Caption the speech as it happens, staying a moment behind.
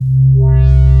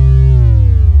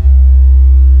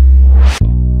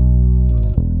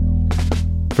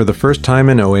For the first time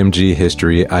in OMG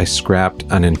history, I scrapped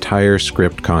an entire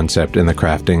script concept in the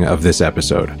crafting of this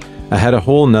episode. I had a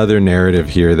whole nother narrative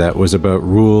here that was about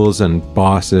rules and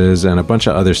bosses and a bunch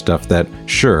of other stuff that,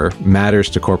 sure, matters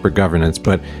to corporate governance,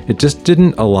 but it just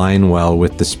didn't align well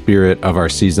with the spirit of our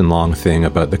season-long thing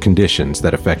about the conditions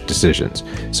that affect decisions.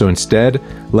 So instead,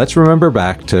 let's remember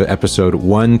back to episode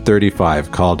 135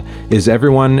 called, Is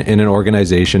Everyone in an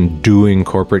Organization Doing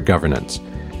Corporate Governance?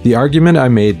 The argument I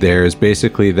made there is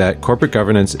basically that corporate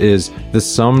governance is the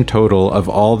sum total of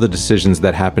all the decisions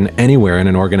that happen anywhere in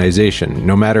an organization,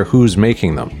 no matter who's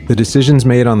making them. The decisions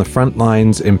made on the front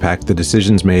lines impact the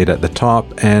decisions made at the top,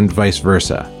 and vice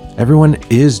versa. Everyone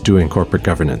is doing corporate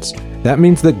governance. That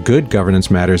means that good governance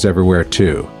matters everywhere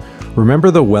too.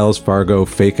 Remember the Wells Fargo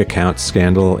fake account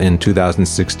scandal in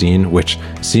 2016, which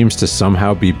seems to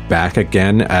somehow be back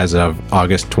again as of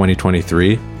August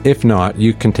 2023? If not,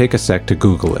 you can take a sec to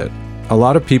Google it. A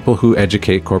lot of people who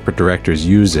educate corporate directors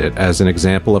use it as an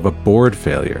example of a board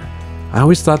failure. I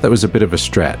always thought that was a bit of a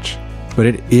stretch, but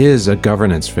it is a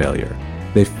governance failure.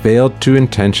 They failed to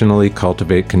intentionally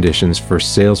cultivate conditions for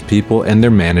salespeople and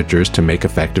their managers to make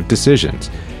effective decisions.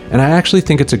 And I actually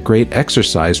think it's a great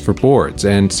exercise for boards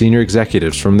and senior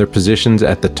executives from their positions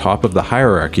at the top of the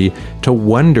hierarchy to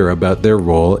wonder about their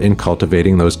role in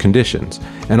cultivating those conditions,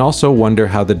 and also wonder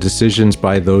how the decisions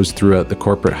by those throughout the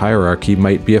corporate hierarchy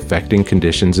might be affecting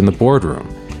conditions in the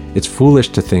boardroom. It's foolish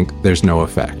to think there's no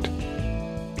effect.